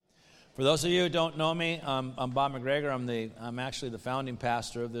For those of you who don't know me, I'm Bob McGregor. I'm actually the founding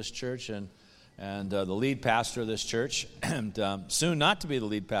pastor of this church and the lead pastor of this church, and soon not to be the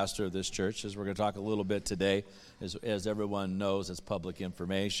lead pastor of this church, as we're going to talk a little bit today. As everyone knows, it's public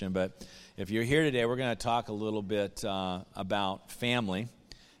information. But if you're here today, we're going to talk a little bit about family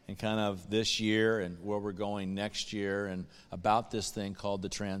and kind of this year and where we're going next year and about this thing called the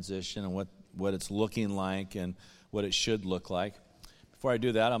transition and what it's looking like and what it should look like. Before I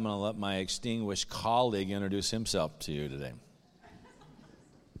do that, I'm going to let my extinguished colleague introduce himself to you today.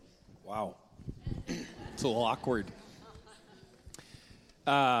 Wow. It's a little awkward.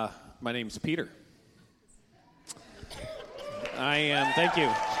 My name's Peter. Thank you.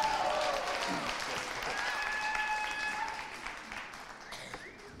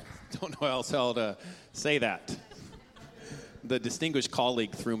 Don't know how else to say that. The distinguished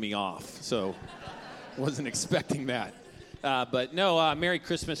colleague threw me off, so wasn't expecting that. But no, Merry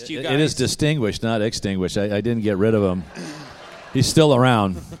Christmas to you guys. It is distinguished, not extinguished. I didn't get rid of him. He's still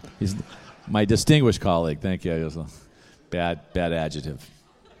around. He's my distinguished colleague. Thank you. It was a bad adjective.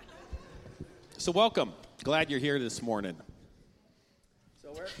 So welcome. Glad you're here this morning.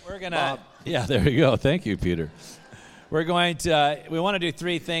 So we're going to... Yeah, there you go. Thank you, Peter. We want to do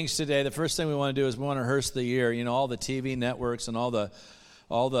three things today. The first thing we want to do is we want to rehearse the year. You know, all the TV networks and all the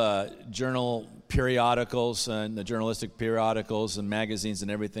journal periodicals and the journalistic periodicals and magazines and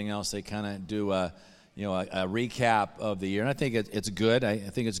everything else, they kind of do a recap of the year. And I think it's good. I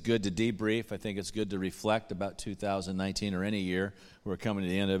think it's good to debrief. I think it's good to reflect about 2019 or any year. We're coming to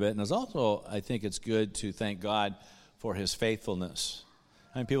the end of it. And it's also, I think it's good to thank God for his faithfulness.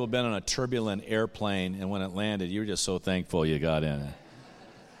 I mean, people have been on a turbulent airplane, and when it landed, you were just so thankful you got in it.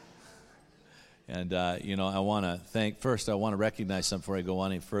 And, I want to recognize something before I go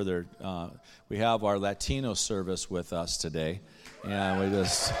on any further. We have our Latino service with us today. And we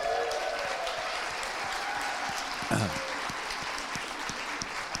just...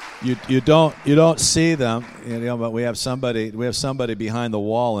 You don't see them, but we have somebody behind the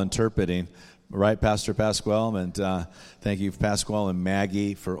wall interpreting, right, Pastor Pasquale? And thank you, Pasquale and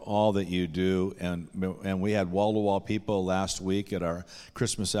Maggie, for all that you do. And we had wall-to-wall people last week at our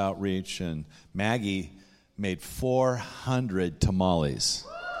Christmas outreach, and Maggie made 400 tamales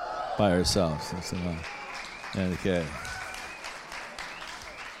by herself. Okay.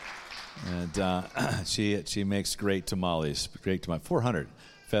 And she makes great tamales. 400.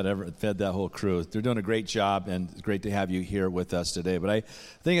 Fed that whole crew. They're doing a great job, and it's great to have you here with us today. But I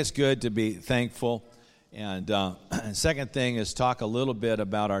think it's good to be thankful. And second thing is talk a little bit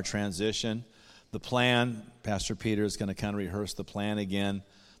about our transition, the plan. Pastor Peter is going to kind of rehearse the plan again,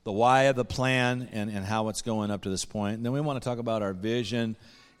 the why of the plan, and how it's going up to this point. And then we want to talk about our vision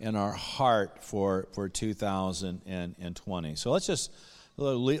and our heart for 2020. So let's just a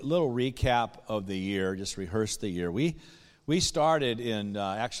little recap of the year, just rehearse the year. We started in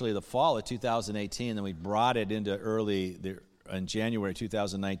actually the fall of 2018, then we brought it into in January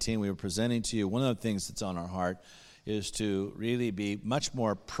 2019. We were presenting to you, one of the things that's on our heart is to really be much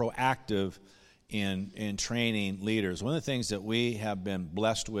more proactive in training leaders. One of the things that we have been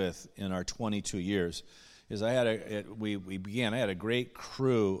blessed with in our 22 years is I had a great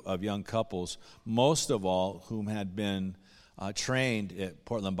crew of young couples, most of all whom had been trained at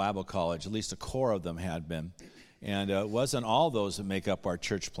Portland Bible College. At least a core of them had been. And it wasn't all those that make up our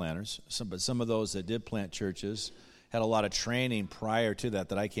church planters, but some of those that did plant churches had a lot of training prior to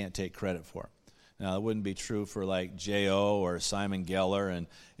that I can't take credit for. Now, it wouldn't be true for like J.O. or Simon Geller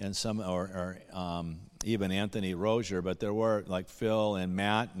and some or even Anthony Rozier, but there were like Phil and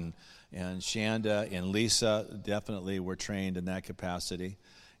Matt and Shanda and Lisa definitely were trained in that capacity.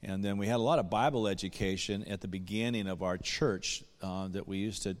 And then we had a lot of Bible education at the beginning of our church that we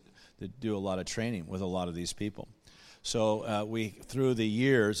used to do a lot of training with a lot of these people. So through the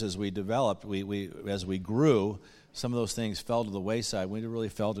years, as we developed, as we grew, some of those things fell to the wayside. We really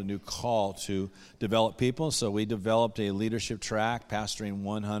felt a new call to develop people. So we developed a leadership track, pastoring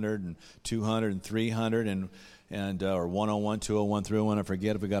 100 and 200 and 300 or 101, 201, 301. I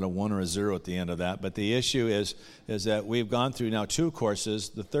forget if we got a 1 or a 0 at the end of that. But the issue is that we've gone through now 2 courses.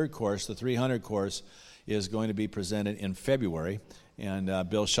 The third course, the 300 course, is going to be presented in February. And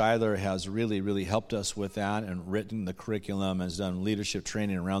Bill Schuyler has really, really helped us with that and written the curriculum, has done leadership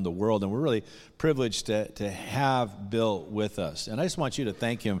training around the world. And we're really privileged to have Bill with us. And I just want you to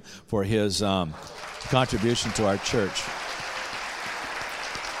thank him for his contribution to our church.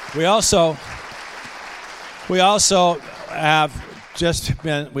 We also have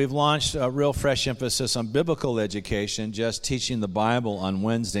we've launched a real fresh emphasis on biblical education, just teaching the Bible on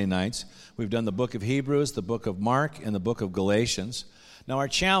Wednesday nights. We've done the book of Hebrews, the book of Mark, and the book of Galatians. Now, our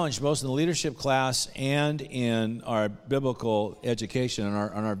challenge, both in the leadership class and in our biblical education, and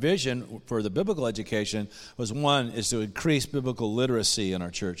our vision for the biblical education was, one, is to increase biblical literacy in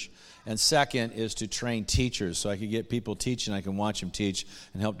our church. And second is to train teachers, so I could get people teaching, I can watch them teach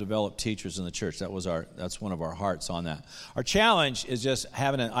and help develop teachers in the church. That's one of our hearts on that. Our challenge is just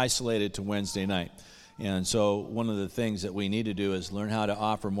having it isolated to Wednesday night. And so one of the things that we need to do is learn how to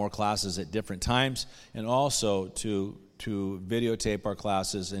offer more classes at different times, and also to videotape our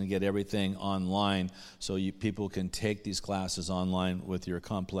classes and get everything online so people can take these classes online with your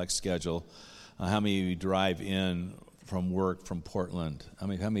complex schedule. How many of you drive in from work from Portland? How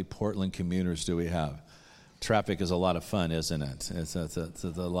many Portland commuters do we have? Traffic is a lot of fun, isn't it? It's a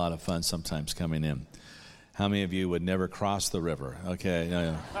lot of fun sometimes coming in. How many of you would never cross the river?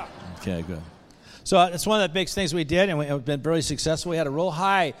 Okay, okay, good. So it's one of the big things we did, and we've been very successful. We had a real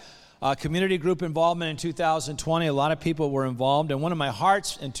high community group involvement in 2020. A lot of people were involved, and one of my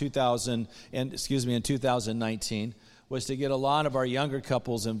hearts in 2019 was to get a lot of our younger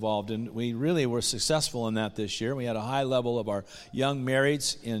couples involved, and we really were successful in that this year. We had a high level of our young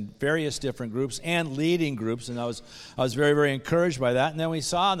marrieds in various different groups and leading groups, and I was very, very encouraged by that. And then we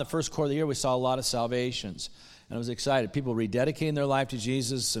saw in the first quarter of the year, we saw a lot of salvations. And I was excited. People rededicating their life to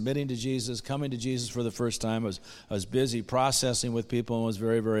Jesus, submitting to Jesus, coming to Jesus for the first time. I was busy processing with people, and it was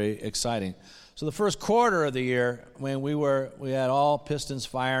very, very exciting. So the first quarter of the year, when we had all pistons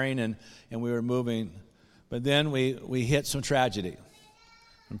firing and we were moving, but then we hit some tragedy.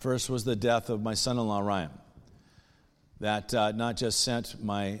 And first was the death of my son-in-law, Ryan. That not just changed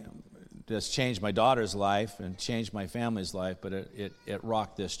my daughter's life and changed my family's life, but it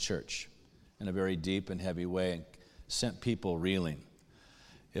rocked this church in a very deep and heavy way and sent people reeling.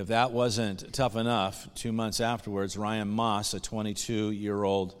 If that wasn't tough enough, 2 months afterwards, Ryan Moss, a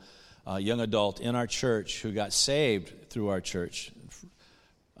 22-year-old young adult in our church who got saved through our church,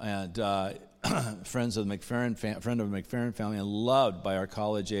 and friend of the McFerrin family, and loved by our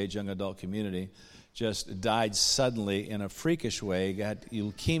college-age young adult community, just died suddenly in a freakish way. He got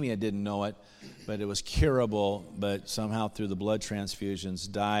leukemia, didn't know it, but it was curable, but somehow through the blood transfusions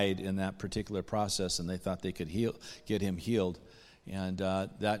died in that particular process, and they thought they could get him healed. And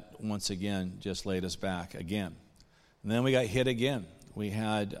that, once again, just laid us back again. And then we got hit again.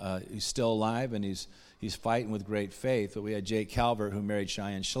 He's still alive, and he's fighting with great faith, but we had Jake Calvert, who married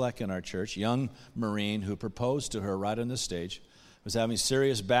Cheyenne Schleck in our church, young Marine who proposed to her right on the stage, was having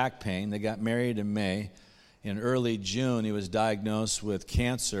serious back pain. They got married in May. In early June, he was diagnosed with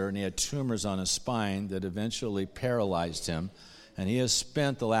cancer, and he had tumors on his spine that eventually paralyzed him. And he has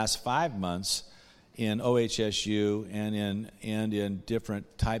spent the last 5 months in OHSU and in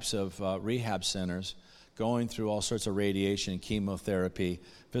different types of rehab centers, going through all sorts of radiation, chemotherapy,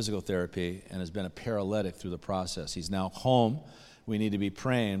 physical therapy, and has been a paralytic through the process. He's now home. We need to be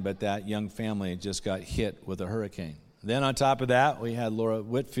praying, but that young family just got hit with a hurricane. Then on top of that, we had Laura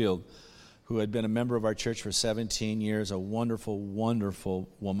Whitfield, who had been a member of our church for 17 years, a wonderful, wonderful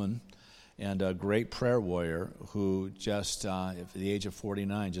woman, and a great prayer warrior who just, at the age of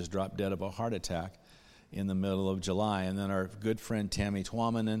 49, just dropped dead of a heart attack in the middle of July. And then our good friend Tammy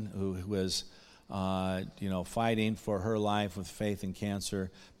Twamanen, who was fighting for her life with faith and cancer,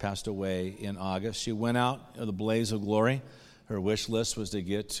 passed away in August. She went out of the blaze of glory. Her wish list was to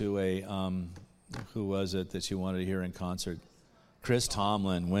get to who was it that she wanted to hear in concert? Chris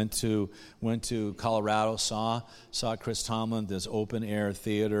Tomlin. Went to Colorado, saw Chris Tomlin, this open air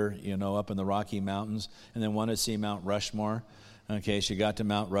theater, up in the Rocky Mountains, and then wanted to see Mount Rushmore. Okay, she got to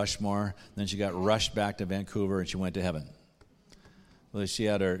Mount Rushmore, then she got rushed back to Vancouver, and she went to heaven. Well, she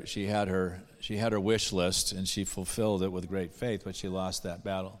had her wish list, and she fulfilled it with great faith, but she lost that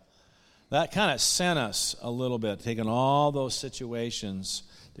battle. That kind of sent us a little bit, taking all those situations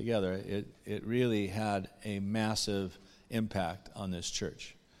together. It really had a massive impact on this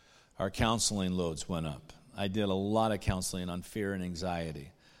church. Our counseling loads went up. I did a lot of counseling on fear and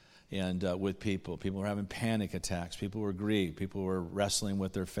anxiety, and with people. People were having panic attacks. People were grieved. People were wrestling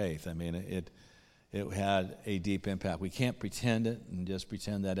with their faith. I mean, it had a deep impact. We can't pretend it and just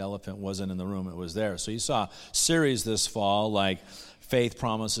pretend that elephant wasn't in the room. It was there. So you saw series this fall like Faith,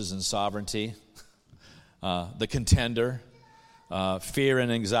 Promises, and Sovereignty, The Contender, Fear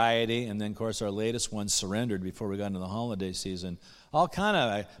and Anxiety, and then, of course, our latest one, Surrendered, before we got into the holiday season. All kind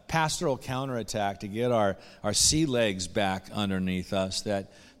of a pastoral counterattack to get our sea legs back underneath us,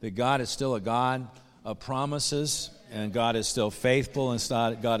 that God is still a God of promises, and God is still faithful, and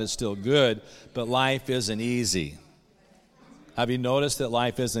God is still good, but life isn't easy. Have you noticed that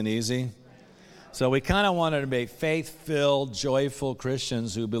life isn't easy? So we kind of wanted to be faith-filled, joyful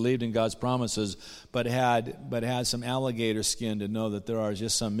Christians who believed in God's promises, but had some alligator skin to know that there are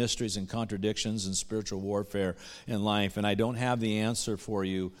just some mysteries and contradictions and spiritual warfare in life. And I don't have the answer for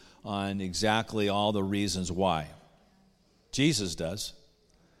you on exactly all the reasons why. Jesus does.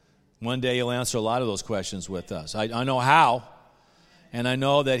 One day he'll answer a lot of those questions with us. I know how, and I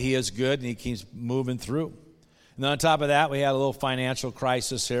know that he is good and he keeps moving through. And then on top of that, we had a little financial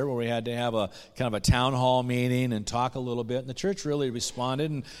crisis here where we had to have a kind of a town hall meeting and talk a little bit. And the church really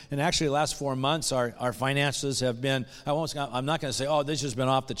responded. And actually, the last 4 months, our finances have been, I'm not going to say, oh, this has been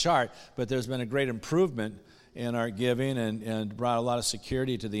off the chart, but there's been a great improvement in our giving and brought a lot of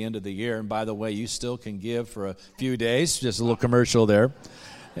security to the end of the year. And by the way, you still can give for a few days, just a little commercial there.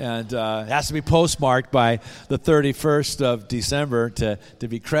 And it has to be postmarked by the 31st of December to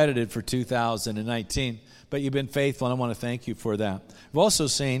be credited for 2019. But you've been faithful, and I want to thank you for that. We've also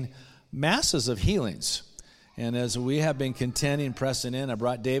seen masses of healings. And as we have been contending, pressing in, I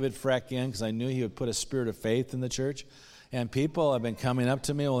brought David Freck in because I knew he would put a spirit of faith in the church. And people have been coming up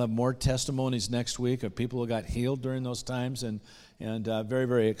to me. We'll have more testimonies next week of people who got healed during those times, and very,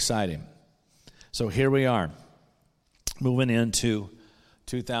 very exciting. So here we are, moving into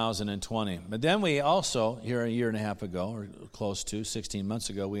 2020. But then we also, here a year and a half ago, or close to 16 months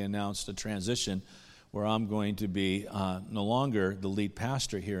ago, we announced a transition where I'm going to be no longer the lead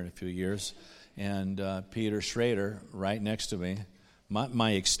pastor here in a few years. And Peter Schrader, right next to me,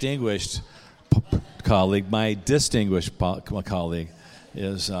 my extinguished colleague, my distinguished colleague,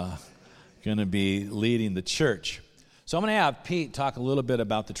 is going to be leading the church. So I'm going to have Pete talk a little bit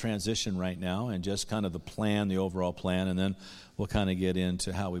about the transition right now and just kind of the plan, the overall plan, and then we'll kind of get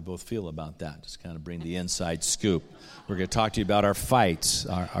into how we both feel about that, just kind of bring the inside scoop. We're going to talk to you about our fights,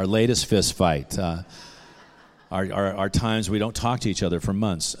 our latest fist fight, our times we don't talk to each other for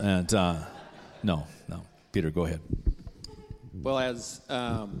months. And no. Peter, go ahead. Well, as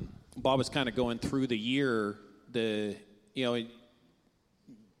Bob was kind of going through the year,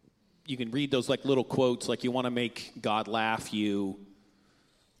 you can read those like little quotes, like you want to make God laugh, you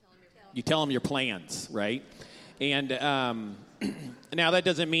tell him your plans, right? And now that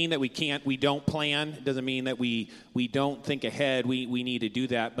doesn't mean that we don't plan. It doesn't mean that we don't think ahead. We need to do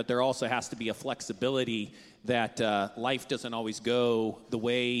that, but there also has to be a flexibility that life doesn't always go the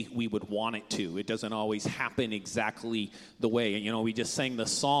way we would want it to. It doesn't always happen exactly the way. And, we just sang the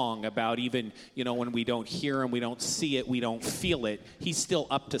song about even, when we don't hear him, we don't see it, we don't feel it, he's still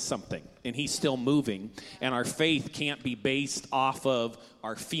up to something, and he's still moving. And our faith can't be based off of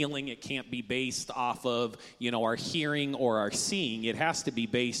our feeling. It can't be based off of, our hearing or our seeing. It has to be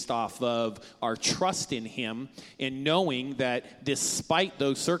based off of our trust in him and knowing that despite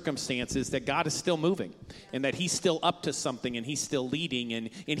those circumstances, that God is still moving and that he's still up to something and he's still leading and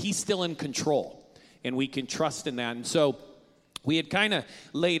he's still in control. And we can trust in that. And so we had kind of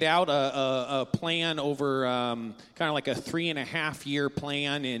laid out a plan over kind of like a 3.5-year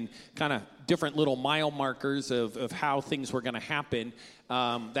plan and kind of different little mile markers of how things were going to happen.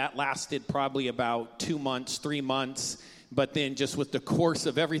 That lasted probably about 2 months, 3 months. But then just with the course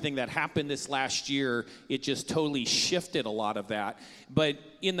of everything that happened this last year, it just totally shifted a lot of that. But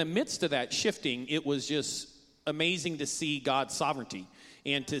in the midst of that shifting, it was just amazing to see God's sovereignty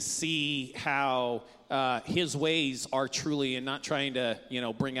and to see how his ways are truly, and not trying to,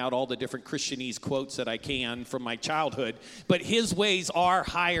 bring out all the different Christianese quotes that I can from my childhood, but his ways are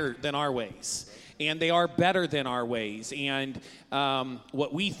higher than our ways. And they are better than our ways. And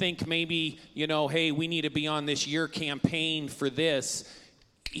what we think maybe, hey, we need to be on this year campaign for this,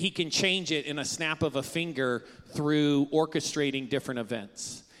 he can change it in a snap of a finger through orchestrating different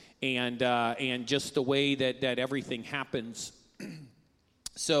events and just the way that everything happens.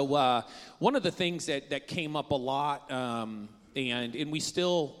 So one of the things that came up a lot and we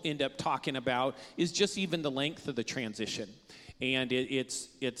still end up talking about is just even the length of the transition. And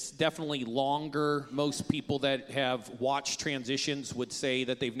it's definitely longer. Most people that have watched transitions would say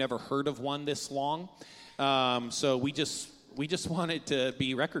that they've never heard of one this long. So we just wanted to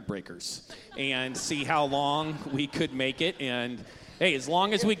be record breakers and see how long we could make it. And hey, as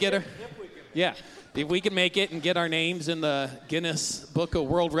long as we get if we can make it and get our names in the Guinness Book of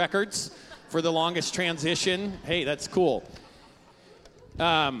World Records for the longest transition, hey, that's cool.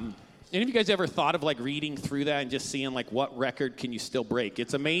 Any of you guys ever thought of reading through that and just seeing what record can you still break?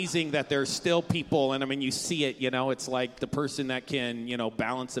 It's amazing that there's still people, and I mean, you see it, it's like the person that can,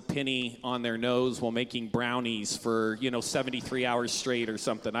 balance a penny on their nose while making brownies for, 73 hours straight or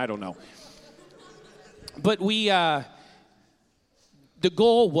something. I don't know. But the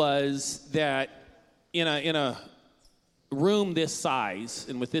goal was that in a room this size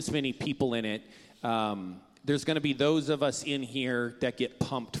and with this many people in it, there's going to be those of us in here that get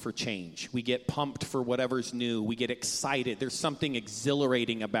pumped for change. We get pumped for whatever's new. We get excited. There's something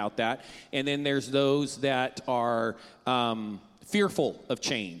exhilarating about that. And then there's those that are fearful of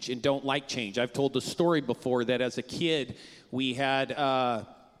change and don't like change. I've told the story before that as a kid, we had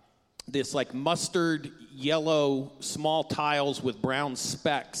this like mustard yellow small tiles with brown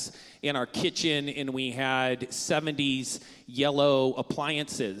specks in our kitchen, and we had 70s yellow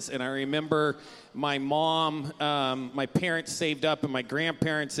appliances. And I remember my mom, my parents saved up, and my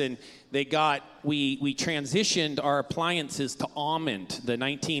grandparents, and we transitioned our appliances to almond, the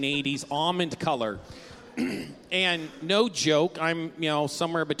 1980s almond color. And no joke, I'm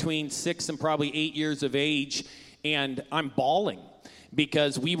somewhere between 6 and probably 8 years of age, and I'm bawling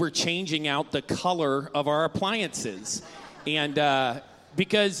because we were changing out the color of our appliances. And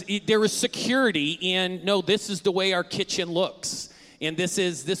because there was security in, no, this is the way our kitchen looks. And this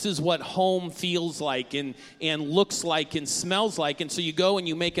is what home feels like and looks like and smells like. And so you go and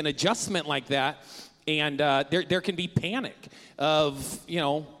you make an adjustment like that, and there can be panic of,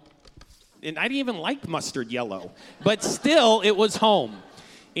 and I didn't even like mustard yellow, but still it was home.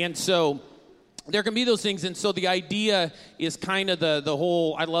 And so there can be those things. And so the idea is kind of the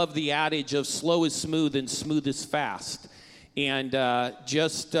whole, I love the adage of slow is smooth and smooth is fast. And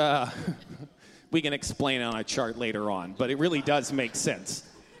we can explain it on a chart later on, but it really does make sense.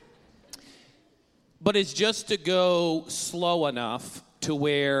 But it's just to go slow enough to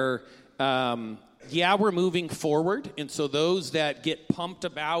where, we're moving forward. And so those that get pumped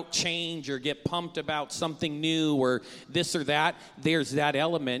about change or get pumped about something new or this or that, there's that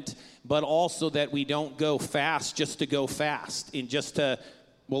element. But also that we don't go fast just to go fast and just to,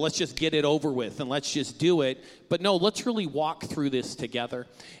 let's just get it over with and let's just do it. But no, let's really walk through this together.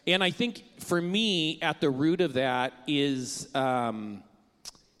 And I think for me, at the root of that is that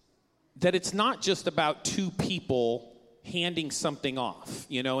it's not just about two people handing something off,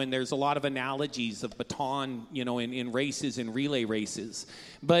 and there's a lot of analogies of baton, in races and relay races.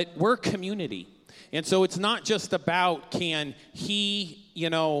 But we're a community. And so it's not just about can he,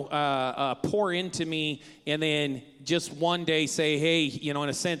 pour into me and then just one day say, hey, in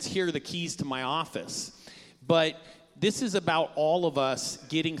a sense, here are the keys to my office. But this is about all of us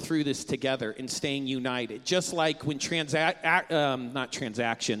getting through this together and staying united. Just like when not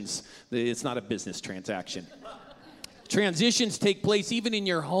transactions, it's not a business transaction. Transitions take place even in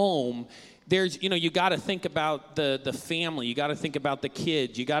your home. There's, you got to think about the family. You got to think about the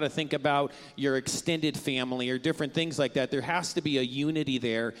kids. You got to think about your extended family or different things like that. There has to be a unity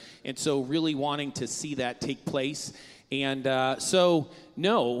there. And so really wanting to see that take place. And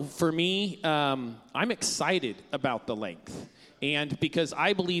for me, I'm excited about the length. And because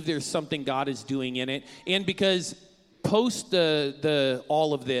I believe there's something God is doing in it. And because post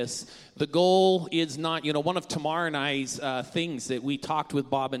all of this, the goal is not, one of Tamar and I's things that we talked with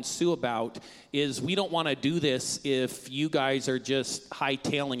Bob and Sue about is we don't want to do this if you guys are just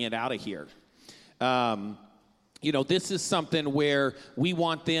hightailing it out of here. This is something where we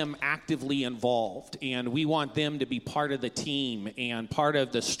want them actively involved and we want them to be part of the team and part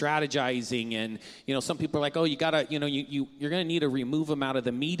of the strategizing. And, some people are like, oh, you gotta, you're going to need to remove them out of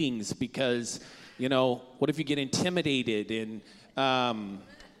the meetings because, what if you get intimidated? And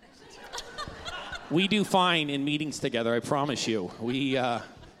we do fine in meetings together, I promise you. We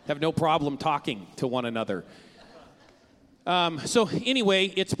have no problem talking to one another. So anyway,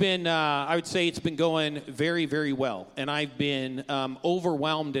 it's been, I would say it's been going very, very well. And I've been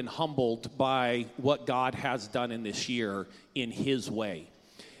overwhelmed and humbled by what God has done in this year in his way.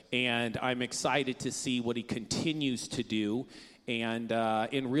 And I'm excited to see what he continues to do and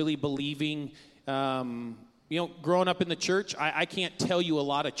in really believing, growing up in the church, I can't tell you a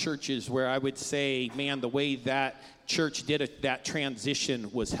lot of churches where I would say, man, the way that church did it, that transition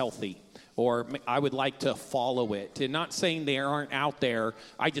was healthy. Or I would like to follow it. And not saying they aren't out there,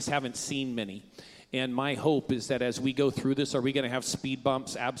 I just haven't seen many. And my hope is that as we go through this, are we going to have speed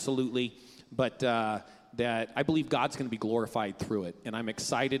bumps? Absolutely. But that I believe God's going to be glorified through it. And I'm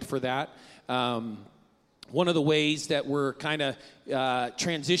excited for that. One of the ways that we're kind of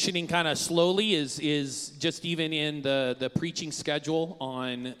transitioning kind of slowly is just even in the preaching schedule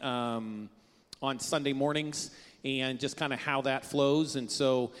on Sunday mornings and just kind of how that flows. And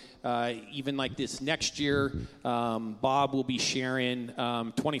so even like this next year, Bob will be sharing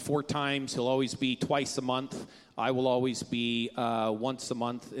 24 times. He'll always be twice a month. I will always be once a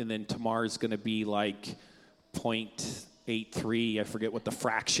month. And then Tamar's going to be like 0.83. I forget what the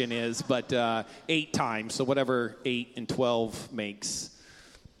fraction is, but 8 times. So whatever 8 and 12 makes.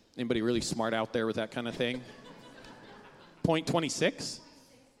 Anybody really smart out there with that kind of thing? 0.26?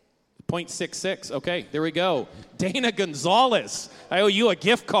 0.66. Okay, there we go. Dana Gonzalez. I owe you a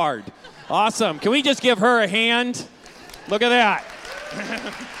gift card. Awesome. Can we just give her a hand? Look at that.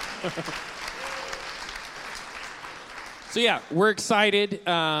 So yeah, we're excited.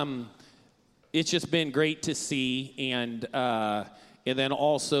 It's just been great to see, and then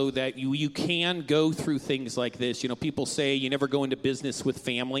also that you can go through things like this. You know, people say you never go into business with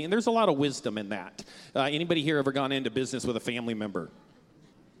family, and there's a lot of wisdom in that. Anybody here ever gone into business with a family member?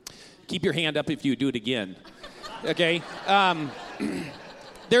 Keep your hand up if you do it again. Okay.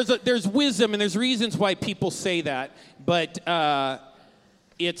 There's wisdom and there's reasons why people say that, but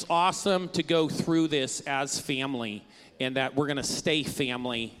it's awesome to go through this as family, and that we're going to stay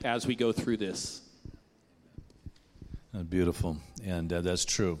family as we go through this. Beautiful, and that's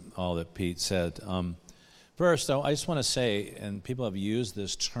true, all that Pete said. First, though, I just want to say, and people have used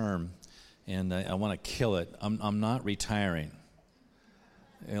this term, and I want to kill it, I'm not retiring.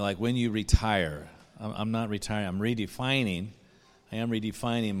 You know, like when you retire, I'm not retiring, I'm redefining. I am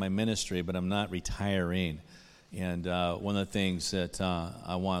redefining my ministry, but I'm not retiring. And one of the things that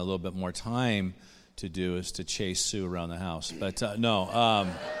I want a little bit more time to do is to chase Sue around the house. But no,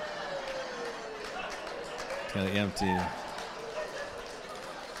 kind of empty, kind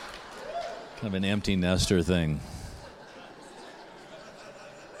of an empty nester thing.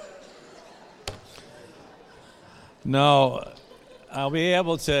 No, I'll be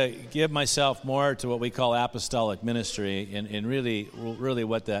able to give myself more to what we call apostolic ministry, and really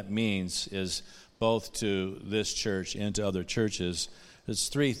what that means is both to this church and to other churches. It's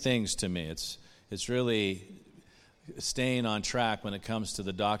three things to me. It's really staying on track when it comes to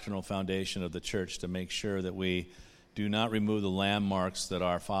the doctrinal foundation of the church to make sure that we do not remove the landmarks that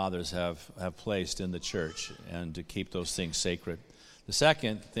our fathers have placed in the church and to keep those things sacred. The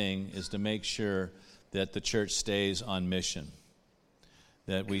second thing is to make sure that the church stays on mission,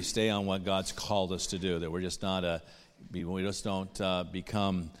 that we stay on what God's called us to do, that we just don't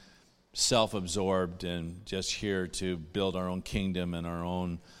become self-absorbed and just here to build our own kingdom and our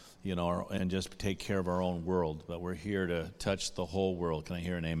own, and just take care of our own world, but we're here to touch the whole world. Can I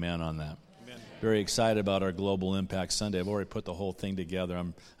hear an amen on that? Amen. Very excited about our Global Impact Sunday. I've already put the whole thing together.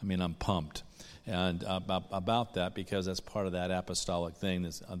 I'm pumped and about that, because that's part of that apostolic thing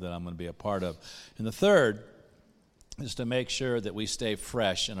that I'm going to be a part of. And the third is to make sure that we stay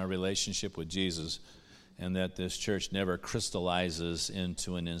fresh in our relationship with Jesus, and that this church never crystallizes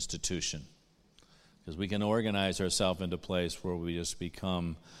into an institution. Because we can organize ourselves into a place where we just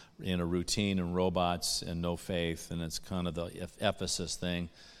become in a routine and robots and no faith, and it's kind of the Ephesus thing.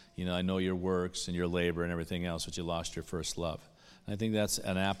 I know your works and your labor and everything else, but you lost your first love. And I think that's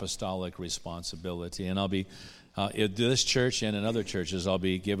an apostolic responsibility, and I'll be at this church and in other churches, I'll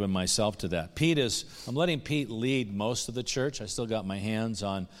be giving myself to that. I'm letting Pete lead most of the church. I still got my hands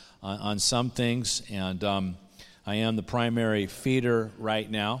on some things, and I am the primary feeder right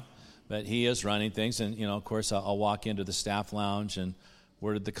now, but he is running things. And, of course, I'll walk into the staff lounge, and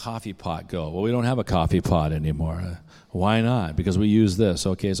where did the coffee pot go? Well, we don't have a coffee pot anymore. Why not? Because we use this.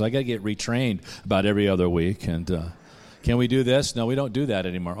 Okay, so I got to get retrained about every other week, and can we do this? No, we don't do that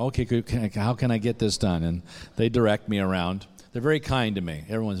anymore. Okay, how can I get this done? And they direct me around. They're very kind to me.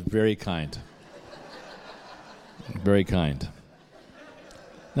 Everyone's very kind. Very kind.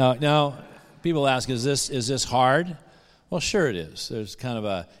 Now, people ask, is this hard? Well, sure it is. There's kind of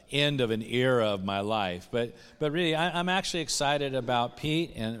a end of an era of my life. But really, I'm actually excited about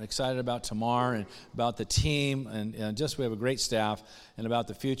Pete, and excited about Tamar, and about the team, and just we have a great staff, and about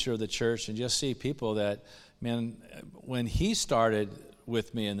the future of the church, and just see people that, man, when he started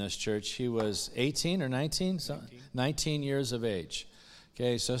with me in this church, he was 18 or 19? 19 years of age.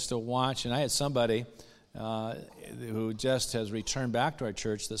 Okay, so just to watch, and I had somebody who just has returned back to our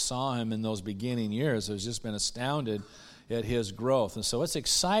church that saw him in those beginning years, has just been astounded at his growth. And so it's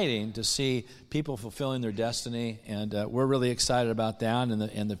exciting to see people fulfilling their destiny, and we're really excited about that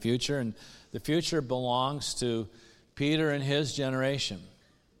in the future. And the future belongs to Peter and his generation.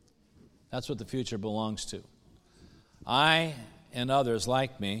 That's what the future belongs to. I and others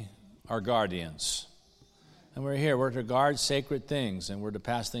like me are guardians. And we're to guard sacred things, and we're to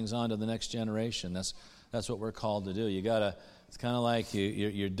pass things on to the next generation. That's what we're called to do. It's kind of like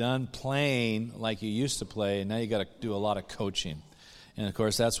you're done playing like you used to play, and now you got to do a lot of coaching. And of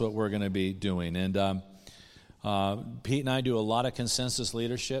course, that's what we're going to be doing. And Pete and I do a lot of consensus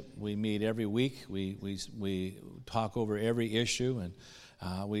leadership. We meet every week. We talk over every issue, and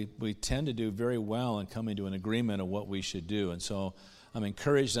we tend to do very well in coming to an agreement of what we should do. And so I'm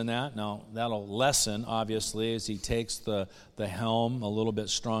encouraged in that. Now, that'll lessen, obviously, as he takes the helm a little bit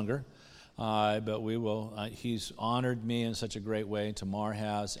stronger. but we will. He's honored me in such a great way. Tamar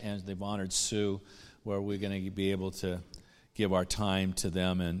has, and they've honored Sue, where we're going to be able to give our time to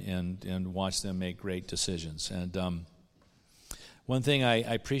them and watch them make great decisions. And one thing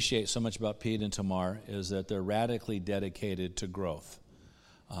I appreciate so much about Pete and Tamar is that they're radically dedicated to growth.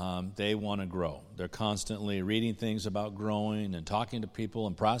 They want to grow. They're constantly reading things about growing and talking to people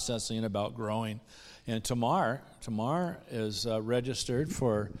and processing about growing. And Tamar is registered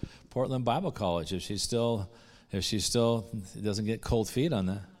for Portland Bible College. If she still doesn't get cold feet on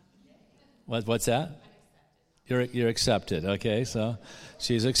that. What's that? You're accepted. Okay, so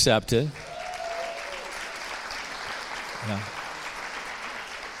she's accepted. Yeah.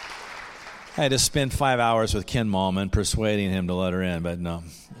 I had to spend 5 hours with Ken Malman persuading him to let her in, but no.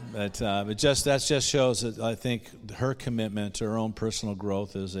 But that just shows that I think her commitment to her own personal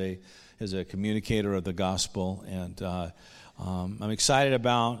growth as a communicator of the gospel, and I'm excited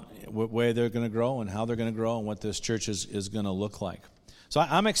about what way they're going to grow and how they're going to grow and what this church is going to look like. So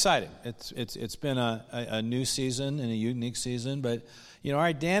I'm excited. It's been a new season and a unique season, but our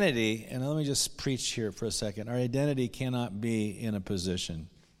identity, and let me just preach here for a second. Our identity cannot be in a position.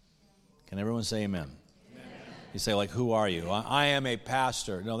 Can everyone say amen? Amen. You say, like, who are you? I am a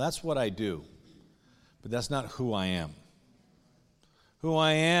pastor. No, that's what I do, but that's not who I am. Who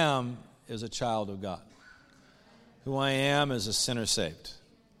I am is a child of God. Who I am is a sinner saved.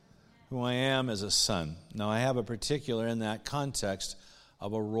 Who I am is a son. Now, I have a particular, in that context,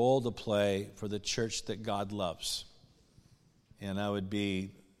 of a role to play for the church that God loves. And I would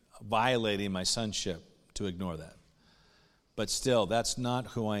be violating my sonship to ignore that. But still, that's not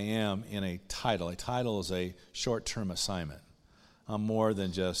who I am in a title. A title is a short-term assignment. I'm more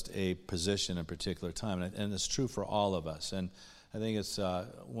than just a position in a particular time. And it's true for all of us. And I think it's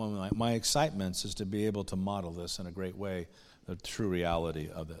one of my excitements is to be able to model this in a great way, the true reality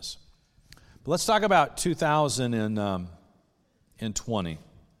of this. But let's talk about 2020.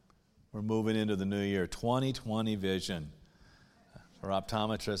 We're moving into the new year, 2020 vision. For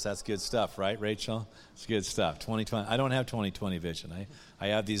optometrists, that's good stuff, right, Rachel? It's good stuff. 2020. I don't have 2020 vision. I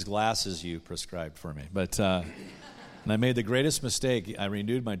have these glasses you prescribed for me. But and I made the greatest mistake. I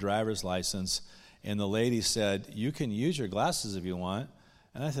renewed my driver's license, and the lady said, "You can use your glasses if you want."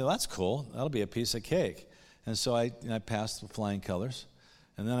 And I said, well, "That's cool. That'll be a piece of cake." And so I passed with flying colors.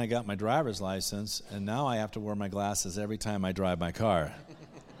 And then I got my driver's license, and now I have to wear my glasses every time I drive my car.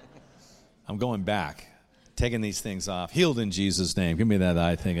 I'm going back. Taking these things off. Healed in Jesus' name. Give me that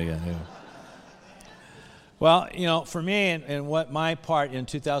eye thing again. Yeah. Well, for me and what my part in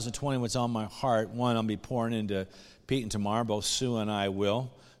 2020, what's on my heart, one, I'll be pouring into Pete and Tamar. Both Sue and I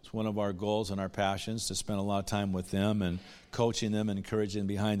will. It's one of our goals and our passions to spend a lot of time with them and coaching them and encouraging them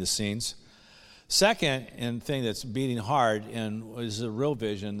behind the scenes. Second, and thing that's beating hard and is a real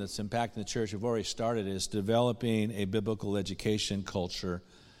vision that's impacting the church, we've already started, is developing a biblical education culture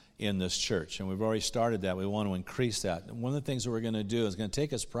in this church, and we've already started that. We want to increase that. And one of the things that we're going to do is going to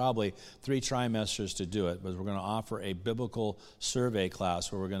take us probably 3 trimesters to do it, but we're going to offer a biblical survey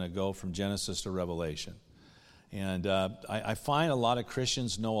class where we're going to go from Genesis to Revelation. And I find a lot of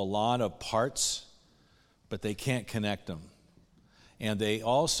Christians know a lot of parts, but they can't connect them. And they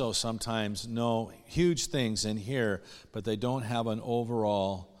also sometimes know huge things in here, but they don't have an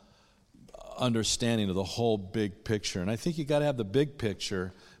overall understanding of the whole big picture. And I think you got to have the big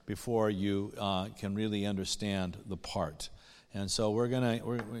picture before you can really understand the part. And so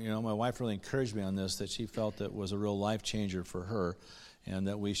my wife really encouraged me on this, that she felt it was a real life changer for her and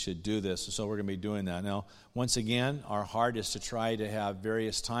that we should do this. So we're going to be doing that. Now, once again, our heart is to try to have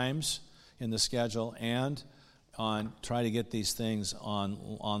various times in the schedule and try to get these things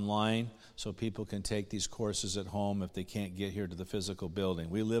online so people can take these courses at home if they can't get here to the physical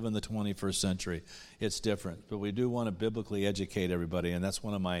building. We live in the 21st century. It's different. But we do want to biblically educate everybody, and that's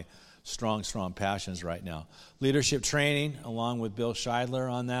one of my strong passions right now. Leadership training, along with Bill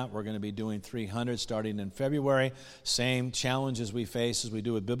Scheidler on that. We're going to be doing 300 starting in February. Same challenges we face as we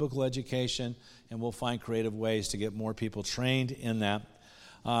do with biblical education, and we'll find creative ways to get more people trained in that.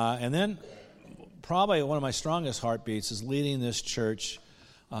 And then probably one of my strongest heartbeats is leading this church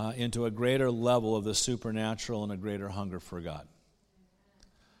into a greater level of the supernatural and a greater hunger for God.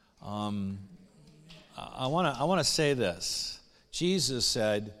 I want to say this. Jesus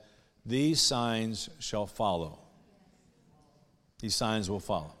said, "These signs shall follow." These signs will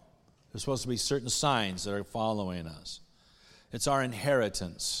follow. There's supposed to be certain signs that are following us. It's our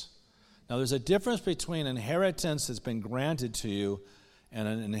inheritance. Now, there's a difference between inheritance that's been granted to you and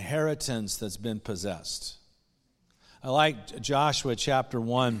an inheritance that's been possessed. I like Joshua chapter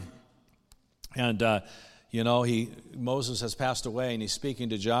 1, and Moses has passed away, and he's speaking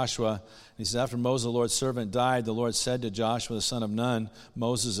to Joshua. He says, after Moses, the Lord's servant, died, the Lord said to Joshua, the son of Nun,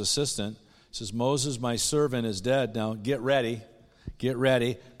 Moses' assistant, he says, Moses, my servant, is dead. Now get ready,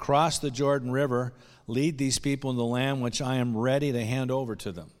 cross the Jordan River, lead these people in the land which I am ready to hand over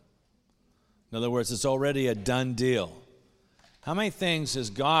to them. In other words, it's already a done deal. How many things has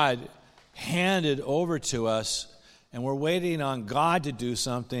God handed over to us, and we're waiting on God to do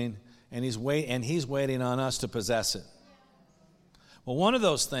something, and He's waiting on us to possess it? Well, one of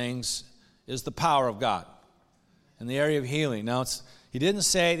those things is the power of God in the area of healing. Now, He didn't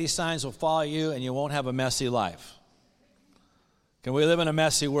say these signs will follow you and you won't have a messy life. We live in a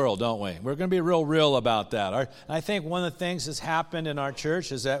messy world, don't we? We're going to be real about that. I think one of the things that's happened in our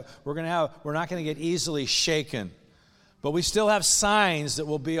church is that we're not going to get easily shaken, but we still have signs that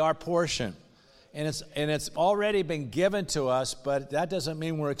will be our portion. And it's already been given to us, but that doesn't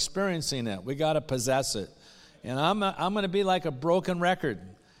mean we're experiencing it. We got to possess it. And I'm going to be like a broken record.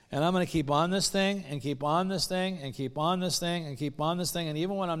 And I'm going to keep on this thing and keep on this thing and keep on this thing and keep on this thing. And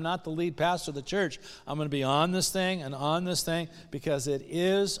even when I'm not the lead pastor of the church, I'm going to be on this thing and on this thing because it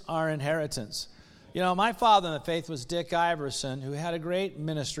is our inheritance. My father in the faith was Dick Iverson, who had a great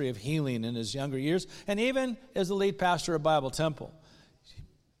ministry of healing in his younger years, and even as the lead pastor of Bible Temple.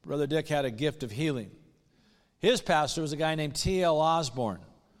 Brother Dick had a gift of healing. His pastor was a guy named T.L. Osborne,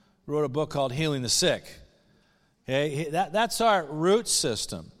 who wrote a book called Healing the Sick. Okay, that's our root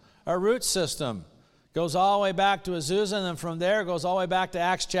system. Our root system goes all the way back to Azusa, and then from there goes all the way back to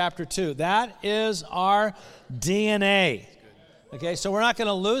Acts chapter 2. That is our DNA. Okay, so we're not going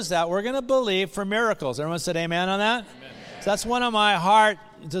to lose that. We're going to believe for miracles. Everyone said amen on that? Amen. So that's one of my heart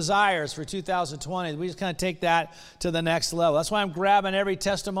desires for 2020. We just kind of take that to the next level. That's why I'm grabbing every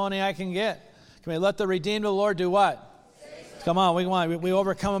testimony I can get. Can we let the redeemed of the Lord do what? Come on, we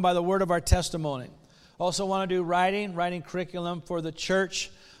overcome them by the word of our testimony. Also want to do writing curriculum for the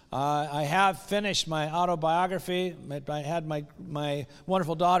church. I have finished my autobiography. I had my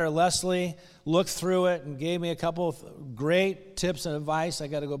wonderful daughter, Leslie, look through it and gave me a couple of great tips and advice. I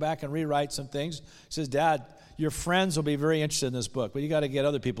got to go back and rewrite some things. She says, Dad, your friends will be very interested in this book, but you got to get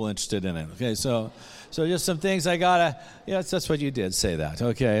other people interested in it. Okay, so just some things I got to, that's what you did, say that.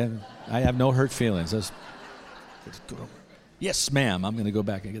 Okay, I have no hurt feelings. Yes, ma'am, I'm going to go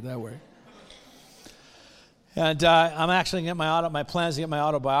back and get that word. And I'm actually getting my plans to get my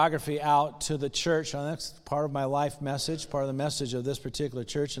autobiography out to the church. And that's part of my life message, part of the message of this particular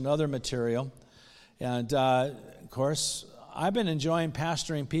church and other material. And, of course, I've been enjoying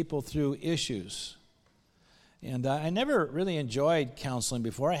pastoring people through issues. And I never really enjoyed counseling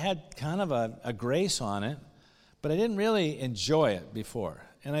before. I had kind of a grace on it, but I didn't really enjoy it before.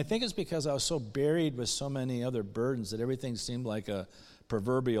 And I think it's because I was so buried with so many other burdens that everything seemed like a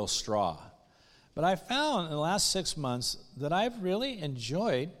proverbial straw. But I found in the last 6 months that I've really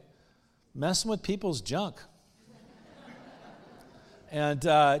enjoyed messing with people's junk. And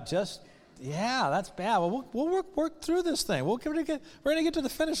that's bad. Well, we'll work through this thing. We're going to get to the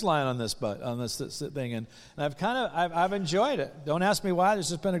finish line on this thing. And I've enjoyed it. Don't ask me why. There's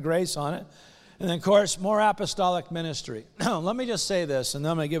just been a grace on it. And then, of course, more apostolic ministry. Let me just say this, and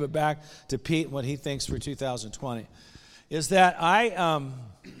then I'm going to give it back to Pete and what he thinks for 2020, is that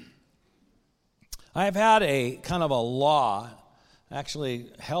I've had a kind of a law,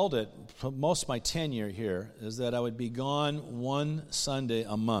 actually held it for most of my tenure here, is that I would be gone one Sunday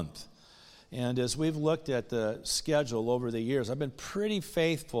a month. And as we've looked at the schedule over the years, I've been pretty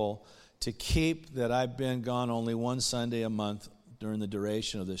faithful to keep that I've been gone only one Sunday a month during the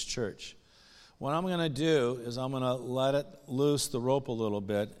duration of this church. What I'm going to do is I'm going to let it loose the rope a little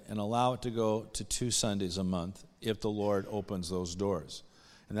bit and allow it to go to 2 Sundays a month if the Lord opens those doors.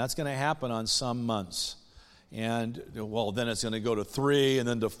 And that's going to happen on some months. And, then it's going to go to 3 and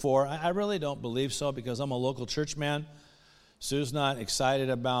then to 4. I really don't believe so because I'm a local church man. Sue's not excited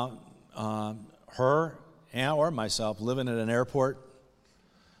about her or myself living at an airport.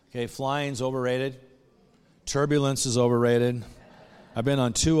 Okay, flying's overrated. Turbulence is overrated. I've been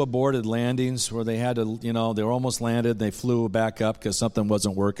on 2 aborted landings where they had to, they were almost landed. They flew back up because something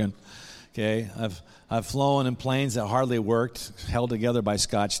wasn't working. Okay, I've flown in planes that hardly worked, held together by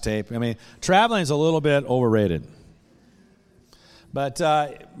Scotch tape. I mean, traveling is a little bit overrated. But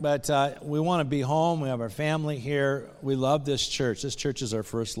we want to be home. We have our family here. We love this church. This church is our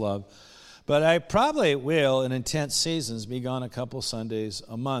first love. But I probably will, in intense seasons, be gone a couple Sundays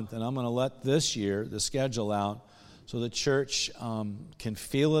a month. And I'm going to let this year, the schedule out, so the church can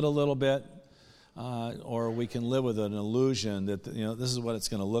feel it a little bit. Or we can live with an illusion that, this is what it's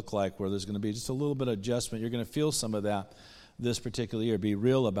going to look like, where there's going to be just a little bit of adjustment. You're going to feel some of that this particular year. Be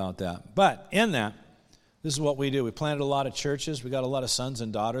real about that. But in that, This is what we do. We planted a lot of churches. We got a lot of sons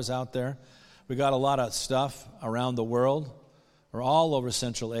and daughters out there. We got a lot of stuff around the world. We're all over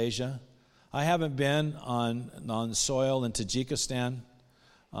Central Asia. I haven't been on soil in Tajikistan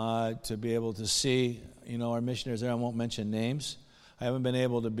to be able to see, our missionaries there. I won't mention names. I haven't been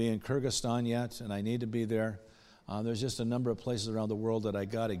able to be in Kyrgyzstan yet, and I need to be there. There's just a number of places around the world that I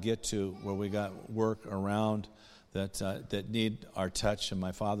got to get to where we got work around that need our touch, and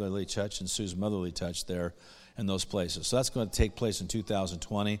my fatherly touch and Sue's motherly touch there in those places. So that's going to take place in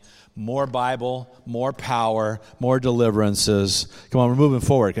 2020. More Bible, more power, more deliverances. Come on, we're moving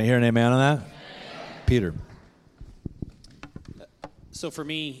forward. Can I hear an amen on that? Amen. Peter. So for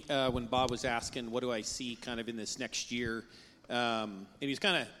me, when Bob was asking, what do I see kind of in this next year, and he's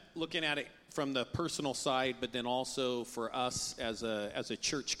kind of looking at it from the personal side, but then also for us as a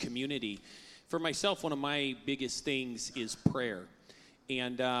church community. For myself, one of my biggest things is prayer.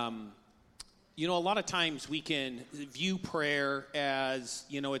 And, a lot of times we can view prayer as,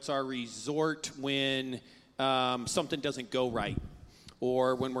 it's our resort when something doesn't go right,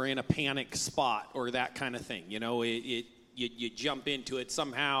 or when we're in a panic spot, or that kind of thing. You jump into it.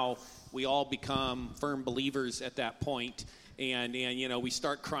 Somehow we all become firm believers at that point, and we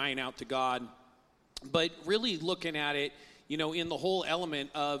start crying out to God. But really looking at it, in the whole element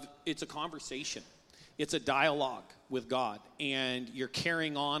of it's a conversation. It's a dialogue with God, and you're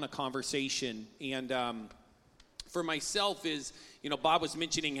carrying on a conversation. And for myself is, Bob was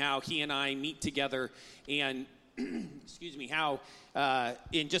mentioning how he and I meet together, and excuse me, how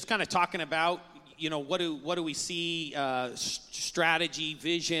in just kind of talking about, what do we see, strategy,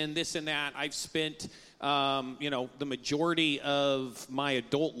 vision, this and that. I've spent, the majority of my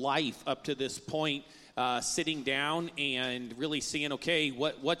adult life up to this point sitting down and really seeing, okay,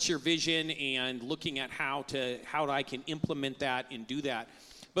 what's your vision, and looking at how I can implement that and do that.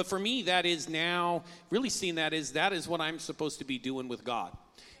 But for me, that is now really seeing that is what I'm supposed to be doing with God,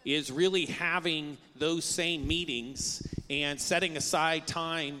 is really having those same meetings and setting aside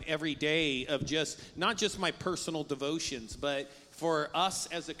time every day of not just my personal devotions, but for us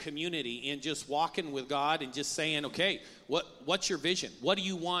as a community, and just walking with God and just saying, okay, what's your vision? What do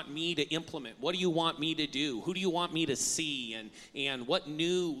you want me to implement? What do you want me to do? Who do you want me to see? And what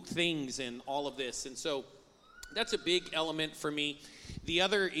new things and all of this? And so that's a big element for me. The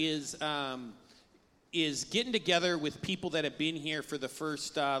other is getting together with people that have been here for the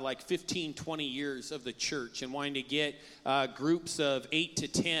first 15, 20 years of the church, and wanting to get groups of 8 to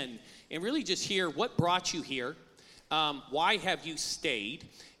 10 and really just hear what brought you here. Why have you stayed?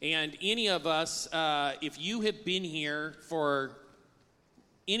 And any of us, if you have been here for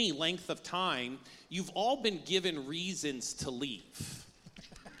any length of time, you've all been given reasons to leave,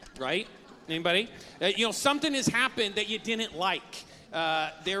 right? Anybody? Something has happened that you didn't like.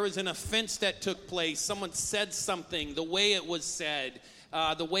 There was an offense that took place. Someone said something, the way it was said,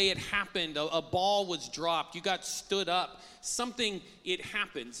 the way it happened, a ball was dropped, you got stood up. Something, it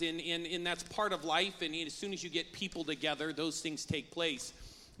happens, and that's part of life, and as soon as you get people together, those things take place.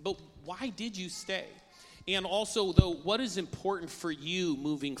 But why did you stay? And also, though, what is important for you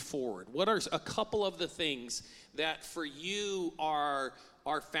moving forward? What are a couple of the things that for you are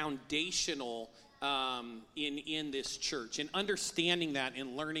foundational in this church, and understanding that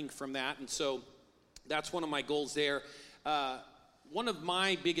and learning from that? And so that's one of my goals there. One of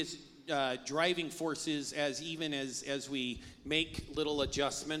my biggest driving forces as we make little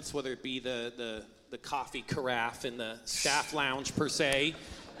adjustments, whether it be the coffee carafe in the staff lounge per se,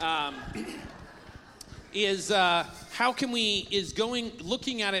 is how can we,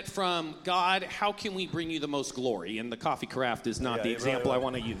 looking at it from God, how can we bring you the most glory? And the coffee carafe is not the example I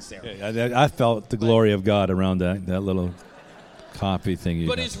want to use there. Yeah, I felt the glory of God around that little coffee thing.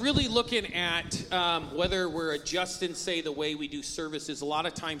 But it's really looking at whether we're adjusting, say, the way we do services. A lot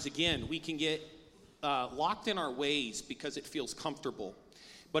of times, again, we can get locked in our ways because it feels comfortable.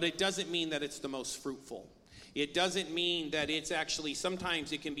 But it doesn't mean that it's the most fruitful. It doesn't mean that it's actually,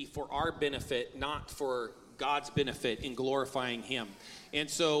 sometimes it can be for our benefit, not for God's benefit in glorifying Him. And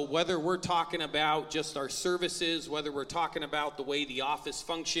so whether we're talking about just our services, whether we're talking about the way the office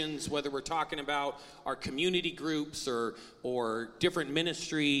functions, whether we're talking about our community groups or different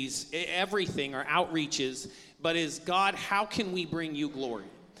ministries, everything, our outreaches, but is God, how can we bring you glory?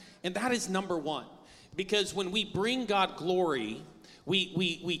 And that is number one. Because when we bring God glory,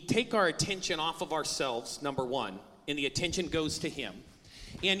 we take our attention off of ourselves, number one, and the attention goes to Him.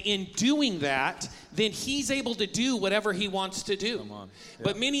 And in doing that, then He's able to do whatever He wants to do. Come on. Yeah.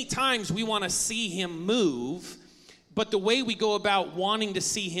 But many times we want to see Him move, but the way we go about wanting to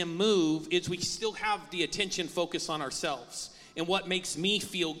see Him move is we still have the attention focused on ourselves. and what makes me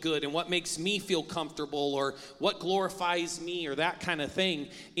feel good and what makes me feel comfortable or what glorifies me or that kind of thing.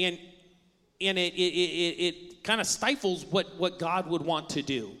 And it kind of stifles what God would want to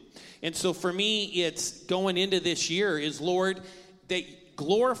do. And so for me, it's going into this year is, Lord, that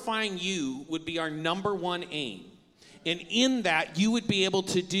glorifying you would be our number one aim. And in that, you would be able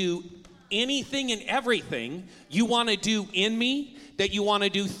to do anything and everything you want to do in me, that you want to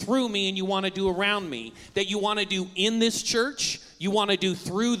do through me, and you want to do around me, that you want to do in this church, you want to do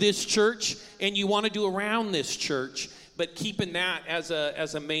through this church, and you want to do around this church, but keeping that as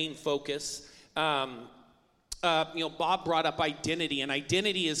a main focus. Bob brought up identity, and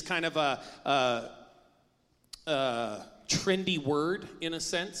identity is kind of a trendy word in a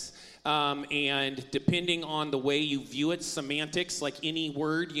sense. And depending on the way you view it, semantics, like any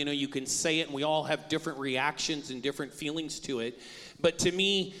word, you can say it and we all have different reactions and different feelings to it. But to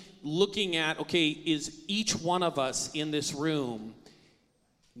me, looking at, okay, is each one of us in this room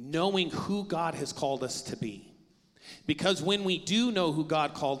knowing who God has called us to be? Because when we do know who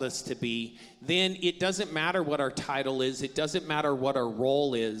God called us to be, then it doesn't matter what our title is. It doesn't matter what our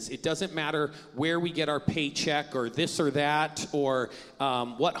role is. It doesn't matter where we get our paycheck or this or that or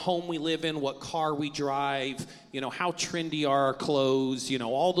what home we live in, what car we drive, how trendy are our clothes,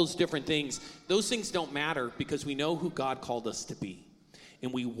 all those different things. Those things don't matter because we know who God called us to be.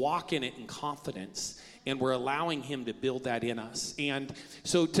 And we walk in it in confidence. And we're allowing him to build that in us. And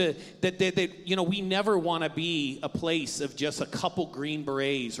so we never want to be a place of just a couple Green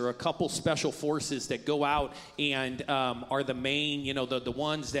Berets or a couple special forces that go out and are the main, the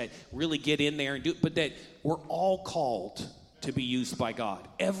ones that really get in there and do, but that we're all called to be used by God.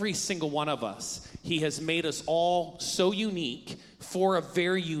 Every single one of us. He has made us all so unique for a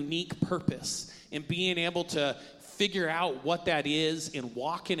very unique purpose. And being able to figure out what that is and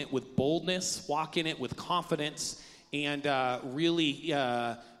walk in it with boldness, walk in it with confidence, and really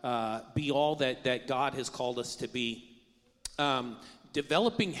be all that God has called us to be.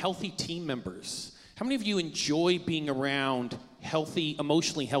 Developing healthy team members. How many of you enjoy being around healthy,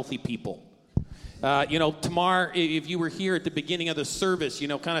 emotionally healthy people? Tamar, if you were here at the beginning of the service,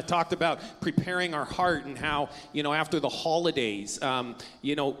 kind of talked about preparing our heart and how, after the holidays,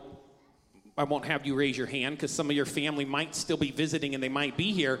 I won't have you raise your hand because some of your family might still be visiting and they might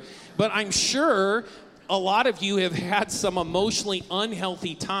be here. But I'm sure a lot of you have had some emotionally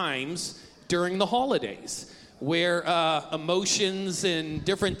unhealthy times during the holidays where emotions and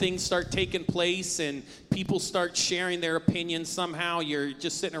different things start taking place and people start sharing their opinions. Somehow you're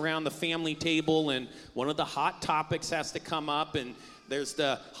just sitting around the family table and one of the hot topics has to come up, and there's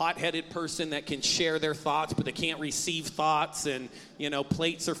the hot-headed person that can share their thoughts, but they can't receive thoughts, and,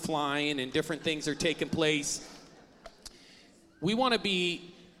 plates are flying and different things are taking place. We want to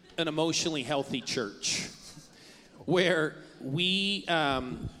be an emotionally healthy church where we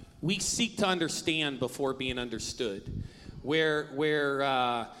seek to understand before being understood, where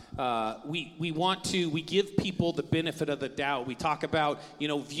we give people the benefit of the doubt. We talk about,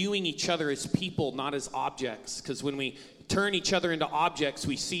 viewing each other as people, not as objects, because when we turn each other into objects,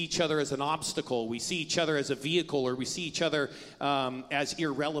 we see each other as an obstacle, we see each other as a vehicle, or we see each other as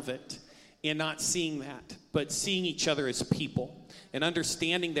irrelevant, and not seeing that, but seeing each other as people, and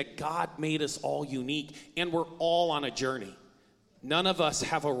understanding that God made us all unique, and we're all on a journey. None of us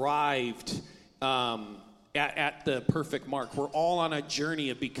have arrived at the perfect mark. We're all on a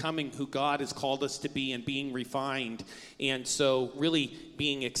journey of becoming who God has called us to be and being refined, and so really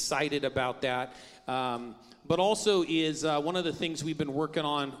being excited about that. But also is one of the things we've been working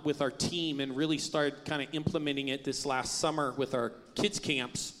on with our team and really started kind of implementing it this last summer with our kids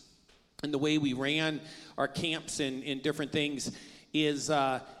camps and the way we ran our camps and different things is,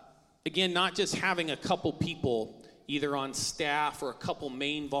 again, not just having a couple people either on staff or a couple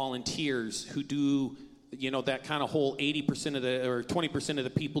main volunteers who do, that kind of whole 80% of or 20% of the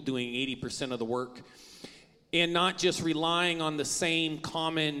people doing 80% of the work. And not just relying on the same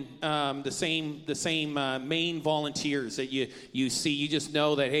common, the same main volunteers that you see. You just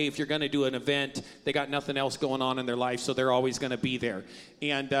know that, hey, if you're going to do an event, they got nothing else going on in their life, so they're always going to be there.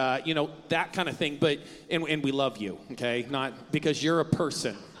 And, that kind of thing. But and we love you, okay? Not because you're a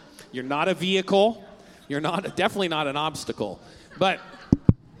person. You're not a vehicle. You're definitely not an obstacle. But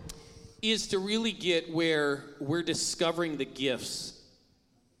is to really get where we're discovering the gifts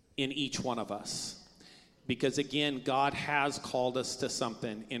in each one of us. Because, again, God has called us to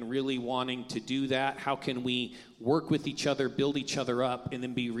something, and really wanting to do that, how can we work with each other, build each other up, and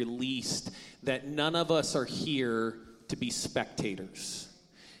then be released, that none of us are here to be spectators.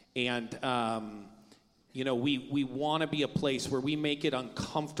 And, we want to be a place where we make it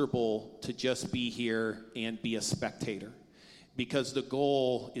uncomfortable to just be here and be a spectator. because the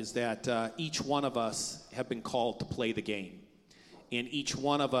goal is that each one of us have been called to play the game. And each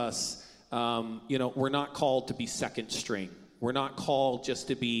one of us, we're not called to be second string. We're not called just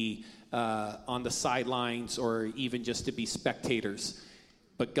to be on the sidelines or even just to be spectators.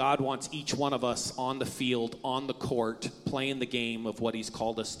 But God wants each one of us on the field, on the court, playing the game of what he's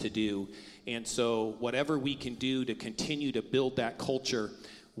called us to do. And so whatever we can do to continue to build that culture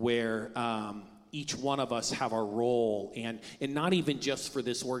where each one of us have our role, and not even just for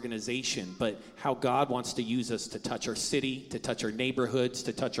this organization, but how God wants to use us to touch our city, to touch our neighborhoods,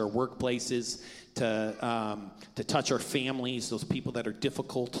 to touch our workplaces, to touch our families, those people that are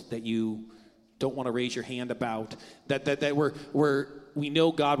difficult that you don't want to raise your hand about, that we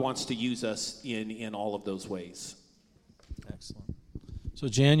know God wants to use us in all of those ways. Excellent. So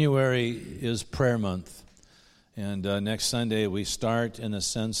January is prayer month. And next Sunday we start in the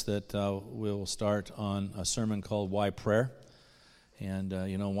sense that we'll start on a sermon called Why Prayer? And,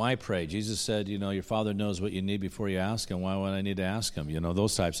 why pray? Jesus said, your Father knows what you need before you ask Him. Why would I need to ask Him?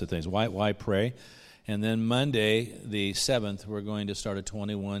 Those types of things. Why pray? And then Monday, the 7th, we're going to start a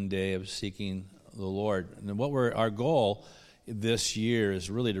 21-day of seeking the Lord. And our goal this year is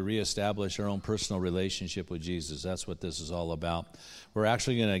really to reestablish our own personal relationship with Jesus. That's what this is all about. We're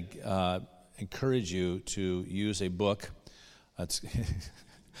actually going to encourage you to use a book. That's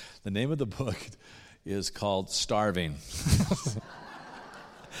the name of the book is called Starving.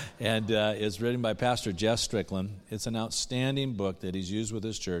 And it's written by Pastor Jess Strickland. It's an outstanding book that he's used with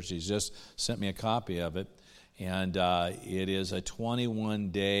his church. He's just sent me a copy of it. And it is a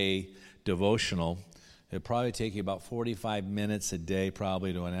 21-day devotional. It'll probably take you about 45 minutes a day,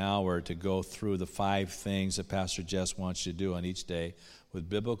 probably to an hour, to go through the 5 things that Pastor Jess wants you to do on each day with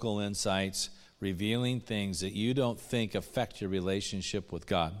biblical insights, revealing things that you don't think affect your relationship with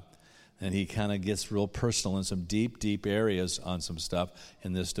God. And he kind of gets real personal in some deep, deep areas on some stuff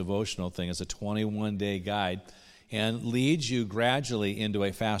in this devotional thing. It's a 21-day guide and leads you gradually into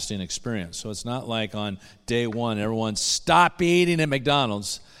a fasting experience. So it's not like on day 1, everyone stop eating at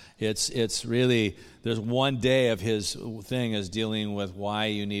McDonald's. It's really, there's one day of his thing is dealing with why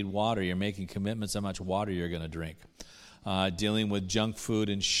you need water. You're making commitments how much water you're going to drink. Dealing with junk food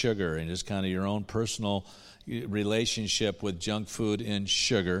and sugar and just kind of your own personal relationship with junk food and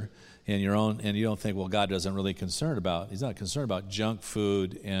sugar and your own, and you don't think, well, God doesn't really he's not concerned about junk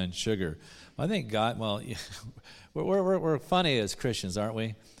food and sugar. I think God, we're funny as Christians, aren't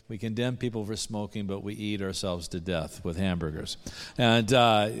we? We condemn people for smoking, but we eat ourselves to death with hamburgers. And,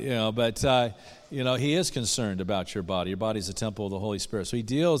 he is concerned about your body. Your body's a temple of the Holy Spirit. So he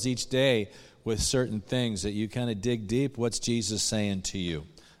deals each day with certain things that you kind of dig deep. What's Jesus saying to you?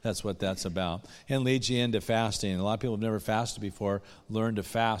 That's what that's about. And leads you into fasting. A lot of people have never fasted before. Learn to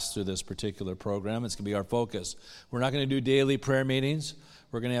fast through this particular program. It's going to be our focus. We're not going to do daily prayer meetings.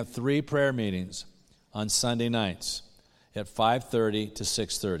 We're going to have 3 prayer meetings on Sunday nights at 5:30 to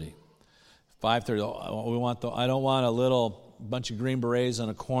 6:30. 5:30. I don't want a little bunch of Green Berets on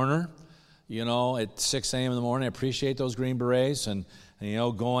a corner, at 6 a.m. in the morning. I appreciate those Green Berets and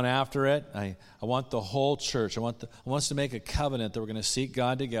going after it. I want the whole church. I want us to make a covenant that we're going to seek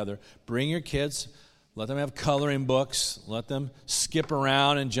God together. Bring your kids. Let them have coloring books. Let them skip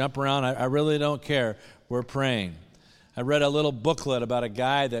around and jump around. I really don't care. We're praying. I read a little booklet about a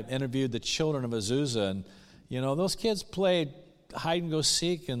guy that interviewed the children of Azusa, and those kids played hide and go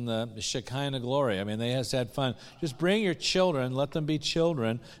seek in the Shekinah glory. I mean, they just had fun. Just bring your children. Let them be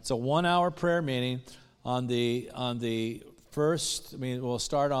children. It's a 1-hour prayer meeting on the first. We'll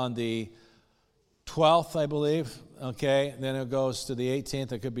start on the 12th, I believe. Okay, then it goes to the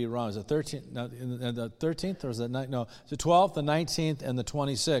 18th. I could be wrong. Is it 13th? No, the 13th, or is it no? It's the 12th, the 19th, and the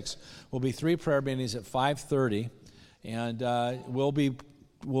 26th. Will be 3 prayer meetings at 5:30, and we'll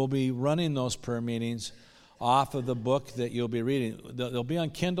be running those prayer meetings off of the book that you'll be reading. They'll be on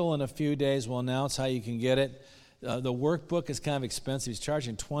Kindle in a few days. We'll announce how you can get it. The workbook is kind of expensive. He's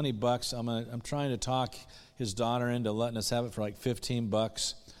charging $20. I'm trying to talk his daughter into letting us have it for like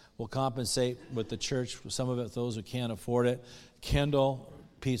 $15. We'll compensate with the church for some of it, those who can't afford it. Kindle,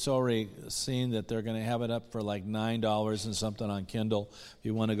 Pete's already seen that they're going to have it up for like $9 and something on Kindle if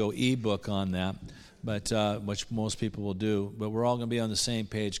you want to go ebook on that, but which most people will do. But we're all going to be on the same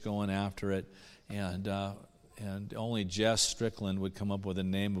page going after it, and only Jess Strickland would come up with a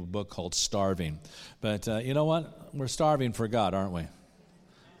name of a book called Starving. But you know what? We're starving for God, aren't we?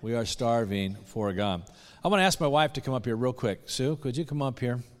 We are starving for God. I want to ask my wife to come up here real quick. Sue, could you come up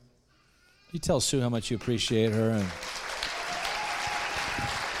here? You tell Sue how much you appreciate her. And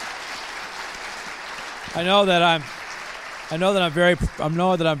I know that I'm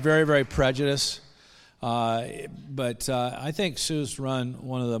very, very prejudiced. But I think Sue's run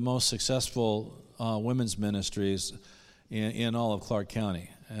one of the most successful women's ministries in all of Clark County.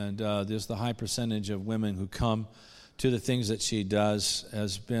 And there's the high percentage of women who come to the things that she does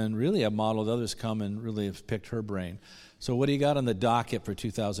has been really a model that others come and really have picked her brain. So what do you got on the docket for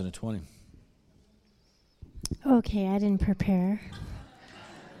 2020? Okay, I didn't prepare.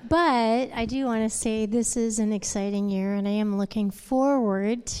 But I do want to say this is an exciting year, and I am looking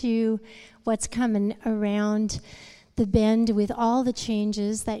forward to what's coming around the bend with all the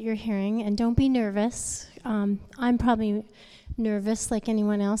changes that you're hearing. And don't be nervous. I'm probably nervous like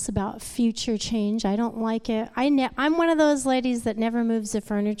anyone else about future change. I don't like it. I'm one of those ladies that never moves the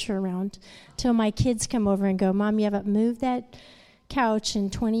furniture around till my kids come over and go, Mom, you haven't moved that couch in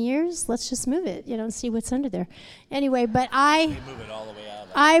 20 years? Let's just move it, and see what's under there. Anyway, but They move it all the way out.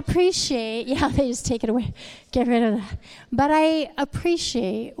 I appreciate, they just take it away, get rid of that. But I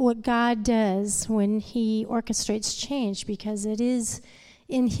appreciate what God does when he orchestrates change, because it is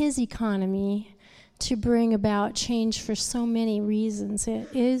in his economy to bring about change for so many reasons. It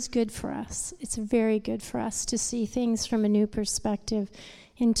is good for us. It's very good for us to see things from a new perspective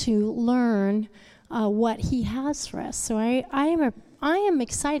and to learn what he has for us. So I am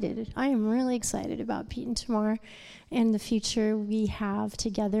excited. I am really excited about Pete and Tamar and the future we have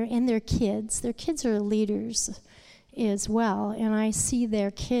together, and their kids. Their kids are leaders as well, and I see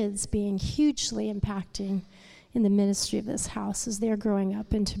their kids being hugely impacting in the ministry of this house as they're growing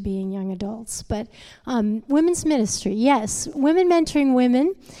up into being young adults. But women's ministry, yes, women mentoring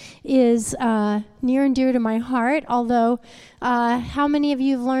women is near and dear to my heart, although how many of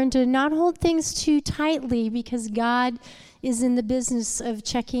you have learned to not hold things too tightly, because God is in the business of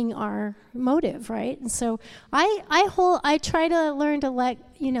checking our motive, right? And so I try to learn to let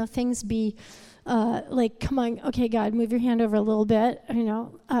things be come on, okay, God, move your hand over a little bit.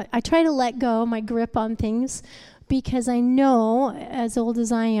 I try to let go my grip on things, because I know, as old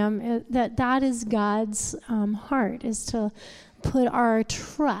as I am, that is God's heart, is to put our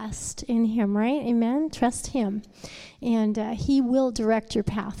trust in him, right? Amen? Trust him. And he will direct your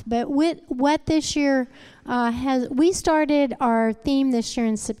path. But what this year we started our theme this year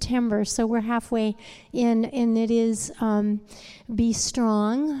in September, so we're halfway in, and it is be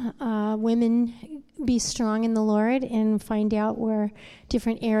strong. Women, be strong in the Lord, and find out where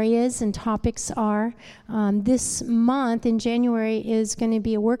different areas and topics are. This month in January is going to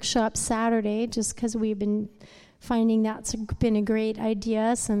be a workshop Saturday, just because we've been finding that's been a great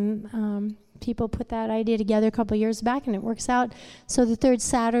idea. Some people put that idea together a couple years back, and it works out. So the third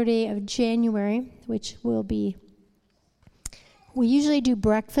Saturday of January, which will be, we usually do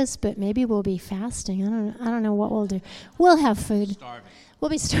breakfast, but maybe we'll be fasting. I don't know what we'll do. We'll have food. We'll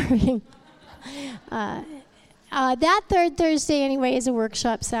be starving. That third Thursday, anyway, is a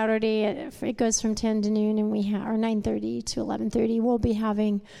workshop Saturday. It goes from 10 to noon, and we or 9:30 to 11:30. We'll be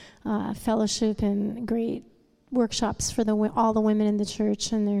having fellowship and great workshops for all the women in the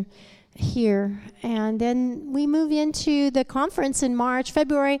church, and they're here. And then we move into the conference in March.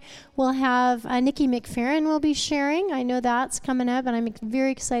 February, we'll have Nikki McFerrin will be sharing. I know that's coming up, and I'm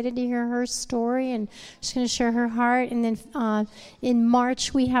very excited to hear her story, and she's going to share her heart. And then in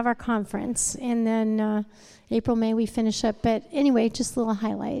March, we have our conference. And then April, May, we finish up. But anyway, just a little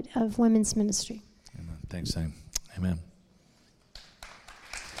highlight of women's ministry. Amen. Thanks, Sam. Amen.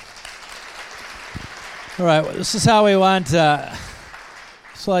 All right, well, this is how we want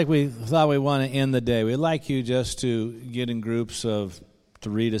it's like we thought we want to end the day. We'd like you just to get in groups of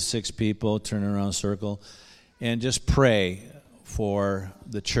 3 to 6 people, turn around a circle, and just pray for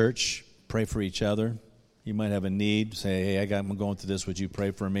the church, pray for each other. You might have a need. Say, hey, I'm going through this. Would you pray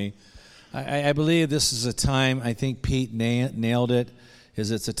for me? I believe this is a time, I think Pete nailed it,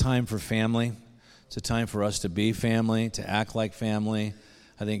 is it's a time for family. It's a time for us to be family, to act like family.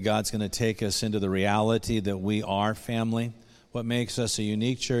 I think God's going to take us into the reality that we are family. What makes us a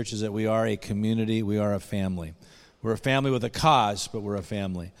unique church is that we are a community, we are a family. We're a family with a cause, but we're a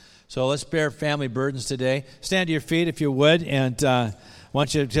family. So let's bear family burdens today. Stand to your feet if you would, and I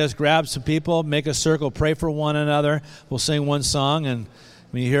want you to just grab some people, make a circle, pray for one another. We'll sing one song, and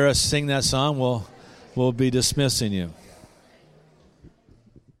when you hear us sing that song, we'll be dismissing you.